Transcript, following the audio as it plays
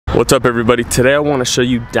What's up everybody? Today I want to show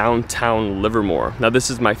you downtown Livermore. Now this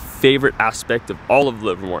is my favorite aspect of all of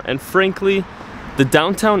Livermore, and frankly the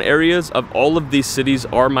downtown areas of all of these cities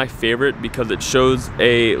are my favorite because it shows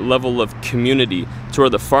a level of community. It's where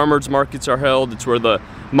the farmers markets are held, it's where the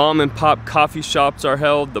mom and pop coffee shops are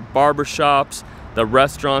held, the barber shops, the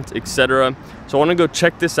restaurants, etc. So I want to go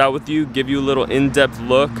check this out with you, give you a little in-depth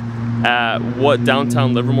look at what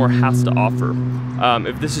downtown Livermore has to offer.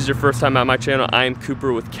 If this is your first time at my channel, I am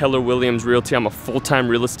Cooper with Keller Williams Realty. I'm a full-time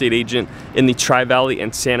real estate agent in the Tri-Valley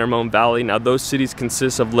and San Ramon Valley. Now those cities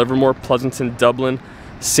consist of Livermore, Pleasanton, Dublin,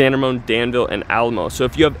 San Ramon, Danville, and Alamo. So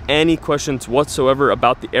if you have any questions whatsoever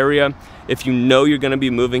about the area, if you know you're going to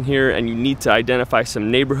be moving here and you need to identify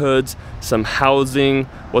some neighborhoods, some housing,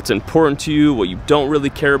 what's important to you, what you don't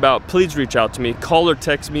really care about, please reach out to me. Call or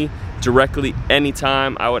text me directly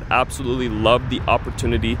anytime. I would absolutely love the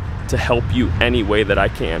opportunity to help you any way that I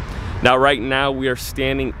can. Now right now we are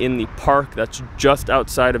standing in the park that's just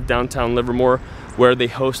outside of downtown Livermore, where they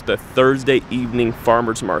host the Thursday evening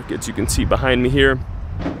farmers markets. You can see behind me here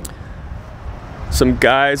some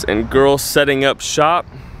guys and girls setting up shop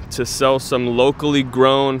to sell some locally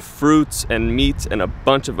grown fruits and meats and a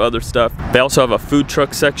bunch of other stuff. They also have a food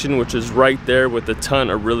truck section, which is right there with a ton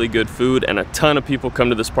of really good food, and a ton of people come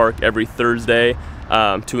to this park every Thursday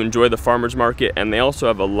to enjoy the farmers market. And they also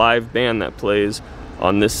have a live band that plays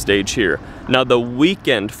on this stage here. Now the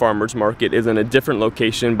weekend farmers market is in a different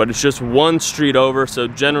location, but it's just one street over, so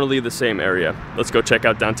generally the same area. Let's go check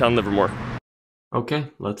out downtown Livermore.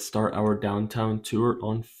 Okay, let's start our downtown tour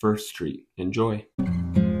on First Street. Enjoy.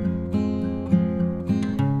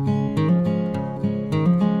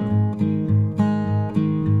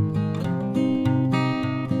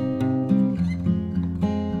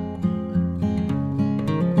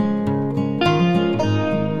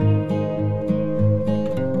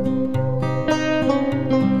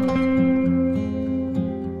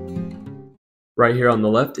 Right here on the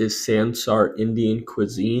left is Sansar Indian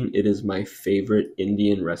Cuisine. It is my favorite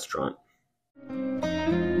Indian restaurant.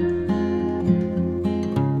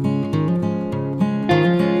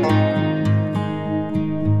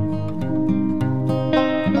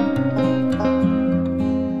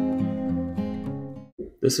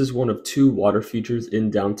 This is one of two water features in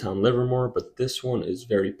downtown Livermore, but this one is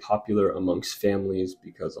very popular amongst families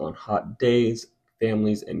because on hot days,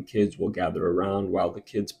 families and kids will gather around while the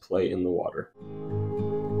kids play in the water.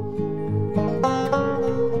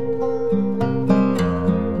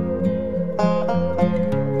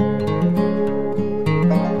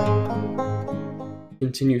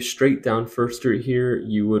 Continue straight down First Street here,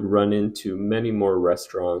 you would run into many more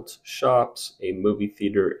restaurants, shops, a movie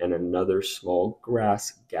theater, and another small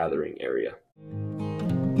grass gathering area.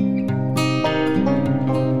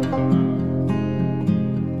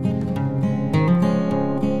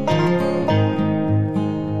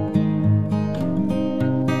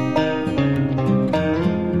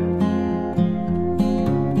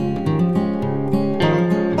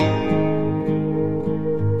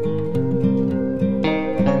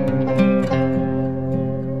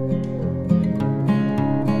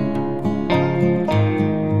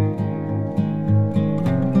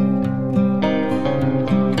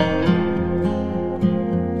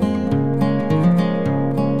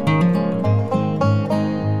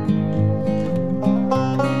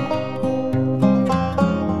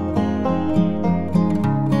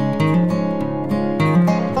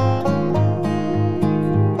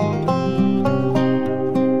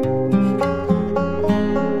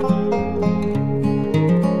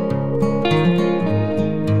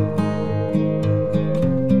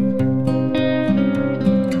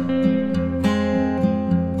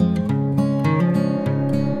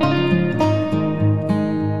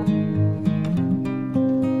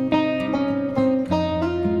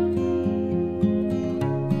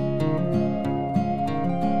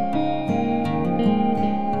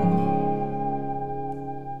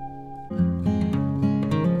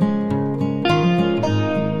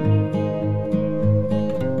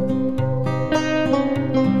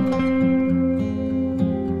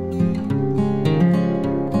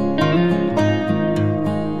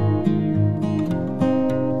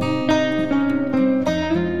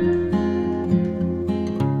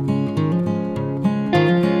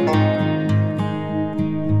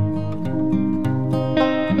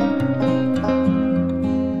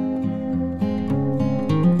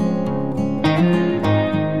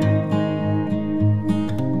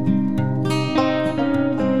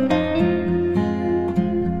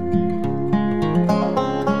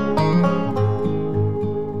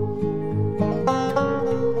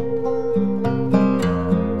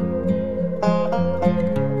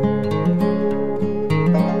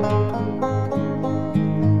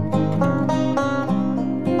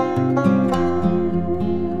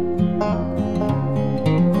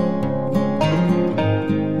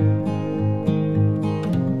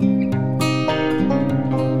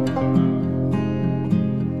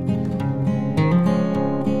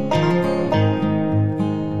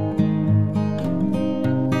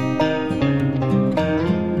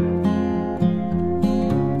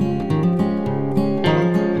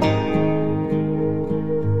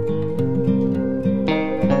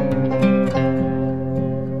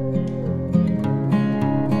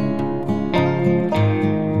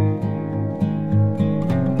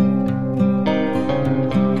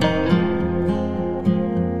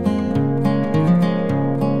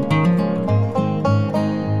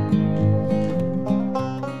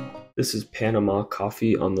 This is Panama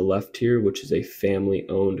Coffee on the left here, which is a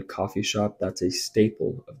family-owned coffee shop that's a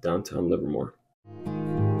staple of downtown Livermore.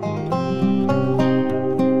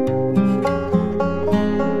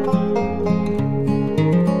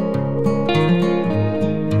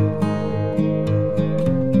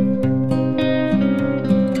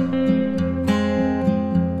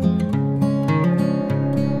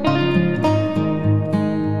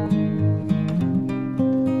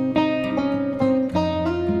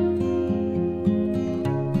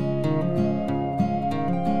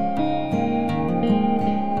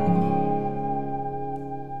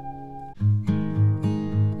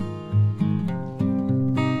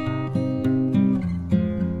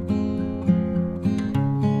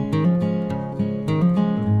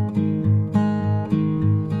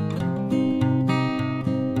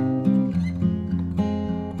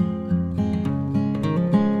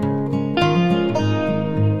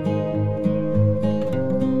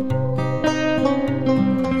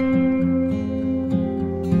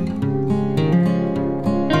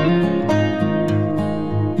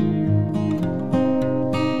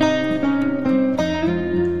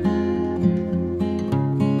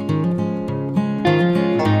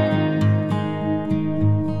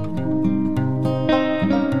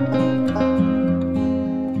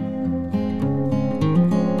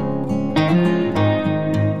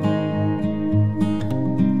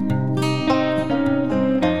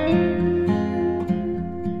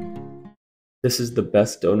 This is the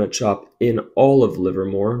best donut shop in all of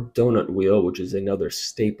Livermore, Donut Wheel, which is another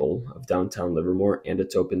staple of downtown Livermore, and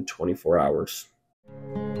it's open 24 hours.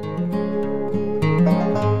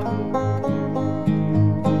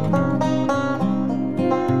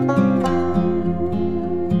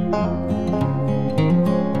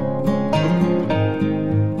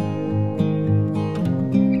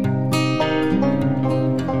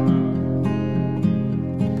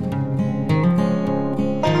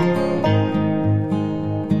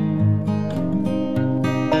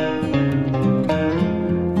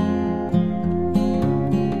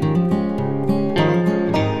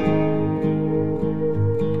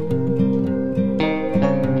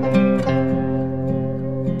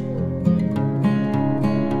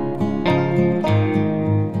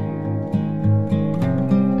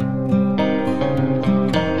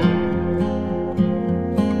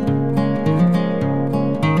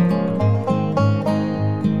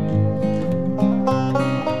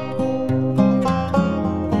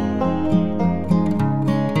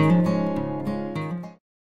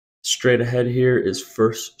 Straight ahead here is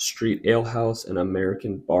First Street Ale House, an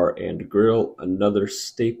American bar and grill, another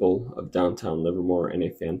staple of downtown Livermore and a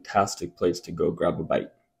fantastic place to go grab a bite.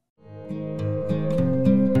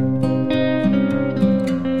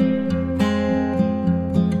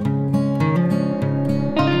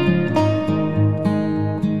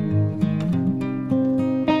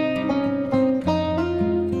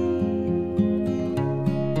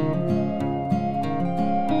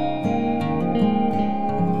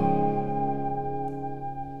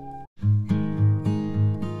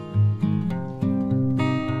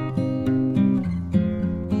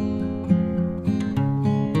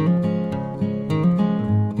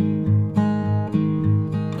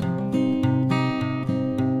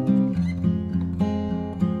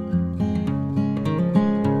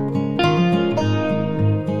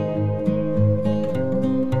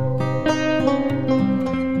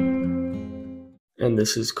 And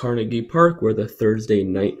this is Carnegie Park, where the Thursday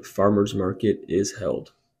night farmers market is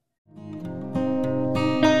held.